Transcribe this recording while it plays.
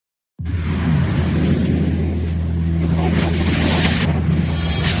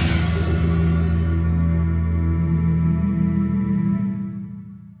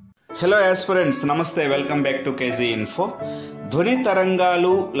Hello aspirants, నమస్తే. Welcome back to KG info. ధ్వని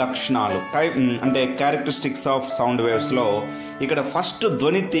తరంగాలు లక్షణాలు అంటే క్యారెక్టరిస్టిక్స్ ఆఫ్ సౌండ్ వేవ్స్లో ఇక్కడ ఫస్ట్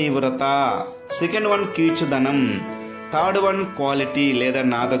ధ్వని తీవ్రత, second one కీచుదనం, third one quality లేదా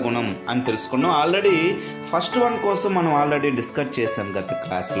నాదగుణం అని తెలుసుకున్నాం. ఆల్రెడీ ఫస్ట్ వన్ కోసం మనం ఆల్రెడీ డిస్కస్ చేసాం గత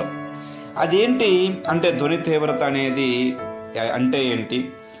క్లాస్లో. అదేంటి అంటే ధ్వని తీవ్రత అనేది అంటే ఏంటి,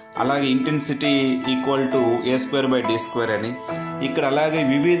 అలాగే ఇంటెన్సిటీ ఈక్వల్ టు A²/D² అని ఇక్కడ, అలాగే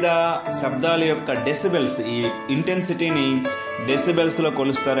వివిధ శబ్దాల యొక్క డెసిబెల్స్, ఈ ఇంటెన్సిటీని డెసిబెల్స్లో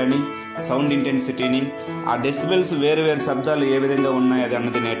కొలుస్తారని, సౌండ్ ఇంటెన్సిటీని, ఆ డెసిబెల్స్ వేరు వేరు శబ్దాలు ఏ విధంగా ఉన్నాయి అది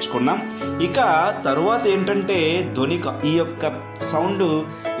అన్నది నేర్చుకున్నాం. ఇక తరువాత ఏంటంటే ధ్వని ఈ యొక్క సౌండ్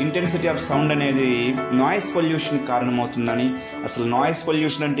ఇంటెన్సిటీ ఆఫ్ సౌండ్ అనేది నాయిస్ పొల్యూషన్ కారణమవుతుందని, అసలు నాయిస్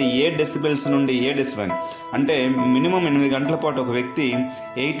పొల్యూషన్ అంటే ఏ డెసిబెల్స్ నుండి ఏ డెసిబెల్ అంటే మినిమం 8 గంటల పాటు ఒక వ్యక్తి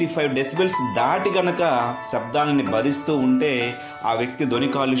 85 డెసిబెల్స్ దాటి గనక శబ్దాలని భరిస్తూ ఉంటే ఆ వ్యక్తి ధ్వని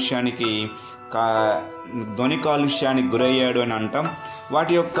కాలుష్యానికి గురయ్యాడు అని అంటాం.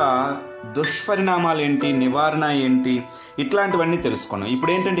 వాటి యొక్క దుష్పరిణామాలు ఏంటి, నివారణ ఏంటి, ఇట్లాంటివన్నీ తెలుసుకున్నాం.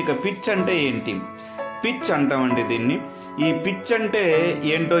 ఇప్పుడు ఏంటంటే ఇక పిచ్ అంటే ఏంటి, పిచ్ అంటామండి దీన్ని. ఈ పిచ్ అంటే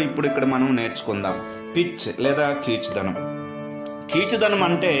ఏంటో ఇప్పుడు ఇక్కడ మనం నేర్చుకుందాం. పిచ్ లేదా కీచుదనం. కీచుదనం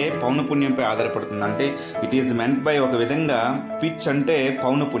అంటే పౌనపుణ్యంపై ఆధారపడుతుంది. అంటే ఇట్ ఈజ్ మెంట్ బై, ఒక విధంగా పిచ్ అంటే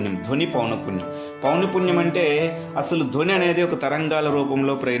పౌనపుణ్యం, ధ్వని పౌనపుణ్యం. పౌనపుణ్యం అంటే అసలు ధ్వని అనేది ఒక తరంగాల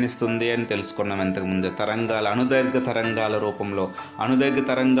రూపంలో ప్రయాణిస్తుంది అని తెలుసుకున్నాం ఇంతకుముందే. తరంగాలు, అనుదైర్ఘ్య తరంగాల రూపంలో. అనుదైర్ఘ్య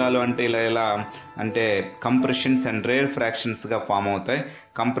తరంగాలు అంటే ఇలా అంటే కంప్రెషన్స్ అండ్ రేర్ ఫ్రాక్షన్స్గా ఫామ్ అవుతాయి.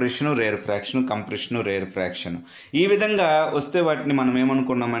 కంప్రెషను, రేర్ ఫ్రాక్షన్, కంప్రెషను, రేర్ ఫ్రాక్షన్. ఈ విధంగా వస్తే వాటిని మనం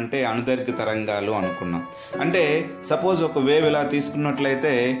ఏమనుకున్నామంటే అనుదైర్ఘ్య తరంగాలు అనుకున్నాం. అంటే సపోజ్ ఒక వేవ్ ఇలా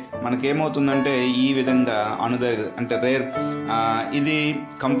తీసుకున్నట్లయితే మనకేమవుతుందంటే ఈ విధంగా అనుదైర్ఘ్య అంటే రేర్, ఇది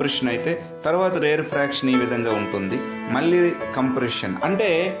కంప్రెషన్ అయితే తర్వాత రేర్ ఫ్రాక్షన్ ఈ విధంగా ఉంటుంది, మళ్ళీ కంప్రెషన్. అంటే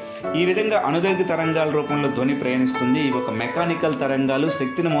ఈ విధంగా అనుదైర్ఘ్య తరంగాల రూపంలో ధ్వని ప్రయాణిస్తుంది. ఇవి ఒక మెకానికల్ తరంగాలు,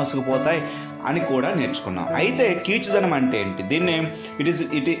 శక్తిని మోసుకుపోతాయి అని కూడా నేర్చుకున్నాం. అయితే కీచుదనం అంటే ఏంటి, దీన్ని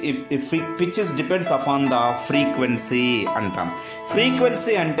pitches depends upon the frequency అంటాం.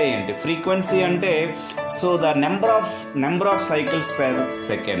 ఫ్రీక్వెన్సీ అంటే ఏంటి, ఫ్రీక్వెన్సీ అంటే so the number of cycles per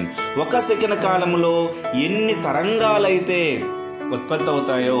second. ఒక సెకండ్ కాలంలో ఎన్ని తరంగాలైతే ఉత్పత్తి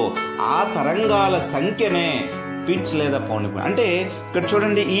అవుతాయో ఆ తరంగాల సంఖ్యనే పిచ్ లేదా పౌనపుణ్యం. అంటే ఇక్కడ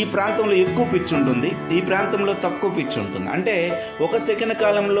చూడండి, ఈ ప్రాంతంలో ఎక్కువ పిచ్ ఉంటుంది, ఈ ప్రాంతంలో తక్కువ పిచ్ ఉంటుంది. అంటే ఒక సెకండ్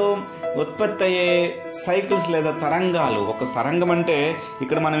కాలంలో ఉత్పత్తి అయ్యే సైకిల్స్ లేదా తరంగాలు. ఒక తరంగం అంటే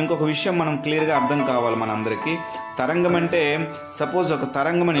ఇక్కడ మనం ఇంకొక విషయం మనం క్లియర్గా అర్థం కావాలి మనందరికీ. తరంగం అంటే సపోజ్ ఒక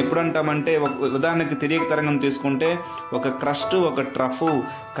తరంగం అని ఎప్పుడు అంటామంటే, ఉదాహరణకి తిరిగి తరంగం తీసుకుంటే ఒక క్రస్ట్ ఒక ట్రఫ్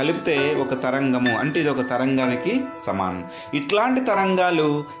కలిపితే ఒక తరంగము, అంటే ఇది ఒక తరంగానికి సమానం. ఇట్లాంటి తరంగాలు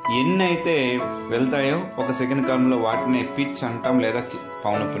ఎన్నైతే వెళ్తాయో ఒక సెకండ్ కాలంలో వాటిని పిచ్ అంటాం లేదా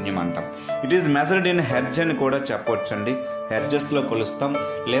పౌనపుణ్యం అంటాం. It is measured in hertz అని కూడా చెప్పవచ్చండి. హెర్జెస్లో కొలుస్తాం.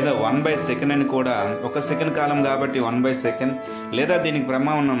 లేదా 1/సెకండ్ అని కూడా, ఒక సెకండ్ కాలం కాబట్టి 1/సెకండ్, లేదా దీనికి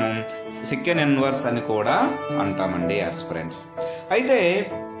ప్రమాణము సెకండ్ ఇన్వర్స్ అని కూడా అంటామండి ఆస్పిరెంట్స్. అయితే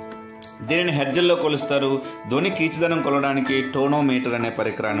దీనిని హెర్జల్లో కొలుస్తారు. ధ్వని కీచుదనం కొలవడానికి టోనోమీటర్ అనే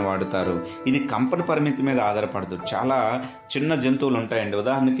పరికరాన్ని వాడుతారు. ఇది కంపన పరిమితి మీద ఆధారపడదు. చాలా చిన్న జంతువులు ఉంటాయండి,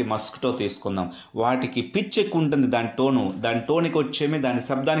 ఉదాహరణకి మస్కిటో తీసుకుందాం. వాటికి పిచ్ ఎక్కువ ఉంటుంది, దాని టోనికి వచ్చేమి దాని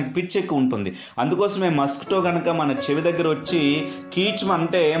శబ్దానికి పిచ్ ఎక్కువ ఉంటుంది. అందుకోసమే మస్కిటో కనుక మన చెవి దగ్గర వచ్చి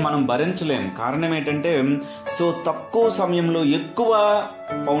కీచుమంటే మనం భరించలేం. కారణం ఏంటంటే సో తక్కువ సమయంలో ఎక్కువ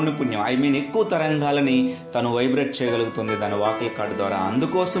పౌనపుణ్యం, ఎక్కువ తరంగాలని తను వైబ్రేట్ చేయగలుగుతుంది దాని వాకల్ కార్డ్ ద్వారా.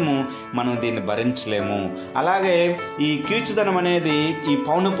 అందుకోసము మనం దీన్ని భరించలేము. అలాగే ఈ కీచుదనం అనేది ఈ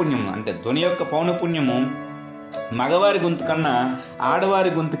పౌనపుణ్యం అంటే ధ్వని యొక్క పౌనపుణ్యము మగవారి గొంతు కన్నా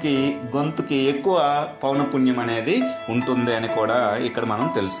ఆడవారి గొంతుకి ఎక్కువ పౌనపుణ్యం అనేది ఉంటుంది అని కూడా ఇక్కడ మనం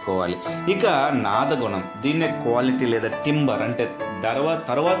తెలుసుకోవాలి. ఇక నాదగుణం, దీన్నే క్వాలిటీ లేదా టింబర్ అంటే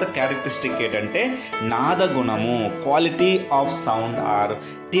తర్వాత క్యారెక్టరిస్టిక్ ఏంటంటే నాదగుణము, quality of sound are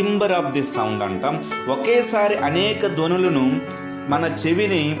timber of the sound అంటాం. ఒకేసారి అనేక ధ్వనులను మన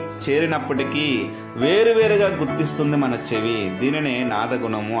చెవిని చేరినప్పటికీ వేరువేరుగా గుర్తిస్తుంది మన చెవి. దీనినే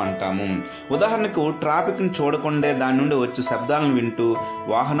నాదగుణము అంటాము. ఉదాహరణకు ట్రాఫిక్ని చూడకుండే దాని నుండి వచ్చే శబ్దాలను వింటూ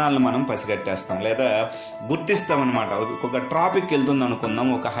వాహనాలను మనం పసిగట్టేస్తాం లేదా గుర్తిస్తాం అనమాట. ఒక ట్రాఫిక్ వెళ్తుంది అనుకుందాం,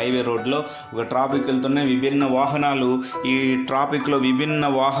 ఒక హైవే రోడ్లో ఒక ట్రాఫిక్ వెళ్తున్నాయి, విభిన్న వాహనాలు, ఈ ట్రాఫిక్లో విభిన్న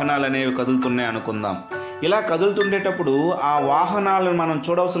వాహనాలు అనేవి కదులుతున్నాయి అనుకుందాం. ఇలా కదులుతుండేటప్పుడు ఆ వాహనాలను మనం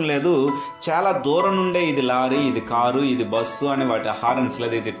చూడవసరం లేదు, చాలా దూరం నుండే ఇది లారీ, ఇది కారు, ఇది బస్సు అని వాటి హారన్స్,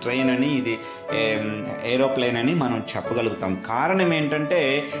 లేదా ఇది ట్రైన్ అని, ఇది ఏరోప్లేన్ అని మనం చెప్పగలుగుతాం. కారణం ఏంటంటే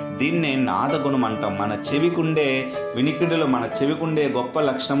దీన్నే నాదగుణం అంటాం. మన చెవికుండే వినికిడిలో, మన చెవికుండే గొప్ప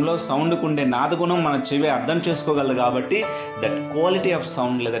లక్షణంలో సౌండ్కుండే నాదగుణం మన చెవి అర్థం చేసుకోగలదు. కాబట్టి దట్ క్వాలిటీ ఆఫ్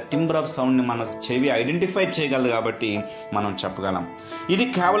సౌండ్ లేదా టింబర్ ఆఫ్ సౌండ్ని మన చెవి ఐడెంటిఫై చేయగలదు. కాబట్టి మనం చెప్పగలం ఇది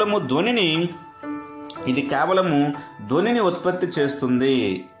కేవలము ధ్వనిని ఉత్పత్తి చేస్తుంది.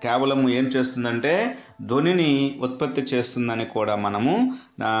 కేవలము ఏం చేస్తుందంటే ధ్వనిని ఉత్పత్తి చేస్తుందని కూడా మనము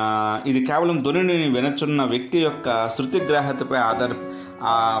ఇది కేవలం ధ్వనిని వినచున్న వ్యక్తి యొక్క శృతిగ్రాహ్యతపై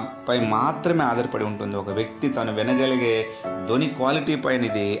పై మాత్రమే ఆధారపడి ఉంటుంది. ఒక వ్యక్తి తను వినగలిగే ధ్వని క్వాలిటీ పైన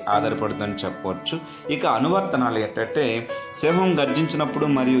ఇది ఆధారపడుతుందని చెప్పవచ్చు. ఇక అనువర్తనాలు ఏంటంటే సింహం గర్జించినప్పుడు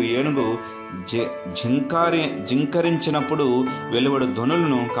మరియు ఏనుగు జింకరించినప్పుడు వెలువడు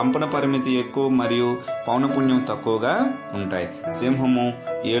ధ్వనులను కంపన పరిమితి ఎక్కువ మరియు పౌనపుణ్యం తక్కువగా ఉంటాయి. సింహము,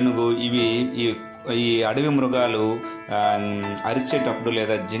 ఏనుగు ఈ అడవి మృగాలు అరిచేటప్పుడు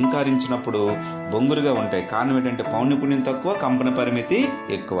లేదా జింకారించినప్పుడు బొంగురుగా ఉంటాయి. కారణం ఏంటంటే పౌనపుణ్యం తక్కువ, కంపన పరిమితి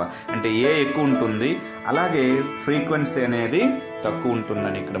ఎక్కువ. అంటే ఎక్కువ ఉంటుంది, అలాగే ఫ్రీక్వెన్సీ అనేది తక్కువ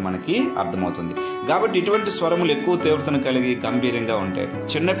ఉంటుందని ఇక్కడ మనకి అర్థమవుతుంది. కాబట్టి ఇటువంటి స్వరములు ఎక్కువ తీవ్రతను కలిగి గంభీరంగా ఉంటాయి.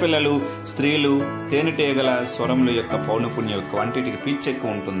 చిన్నపిల్లలు, స్త్రీలు, తేనెటీగల స్వరముల యొక్క పౌనపుణ్యం ఎక్కువ, అంటే వీటికి పిచ్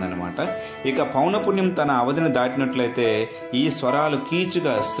ఎక్కువ ఉంటుందన్నమాట. ఇక పౌనపుణ్యం తన అవధిని దాటినట్లయితే ఈ స్వరాలు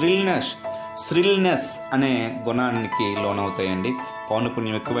కీచుగా శ్రిల్నెస్ అనే గుణానికి లోనవుతాయండి.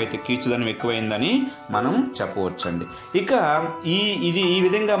 పౌనపుణ్యం ఎక్కువైతే కీచుదనం ఎక్కువైందని మనం చెప్పవచ్చండి. ఇక ఈ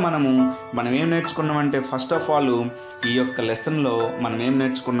విధంగా మనం ఏం నేర్చుకున్నామంటే, ఫస్ట్ ఆఫ్ ఆల్ ఈ యొక్క లెసన్లో మనం ఏం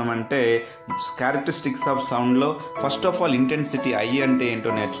నేర్చుకున్నామంటే characteristics of సౌండ్లో first of all intensity I అంటే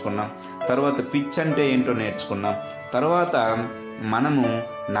ఏంటో నేర్చుకున్నాం. తర్వాత పిచ్ అంటే ఏంటో నేర్చుకున్నాం. తర్వాత మనము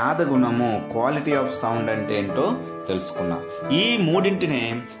నాదగుణము, క్వాలిటీ ఆఫ్ సౌండ్ అంటే ఏంటో తెలుసుకున్నాం. ఈ మూడింటినే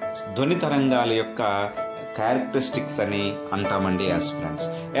ధ్వని తరంగాల యొక్క క్యారెక్టరిస్టిక్స్ అని అంటామండి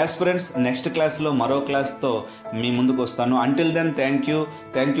యాస్పిరెంట్స్. నెక్స్ట్ క్లాస్లో మరో క్లాస్తో మీ ముందుకు వస్తాను. Until then thank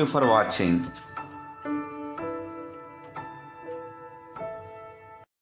you for watching.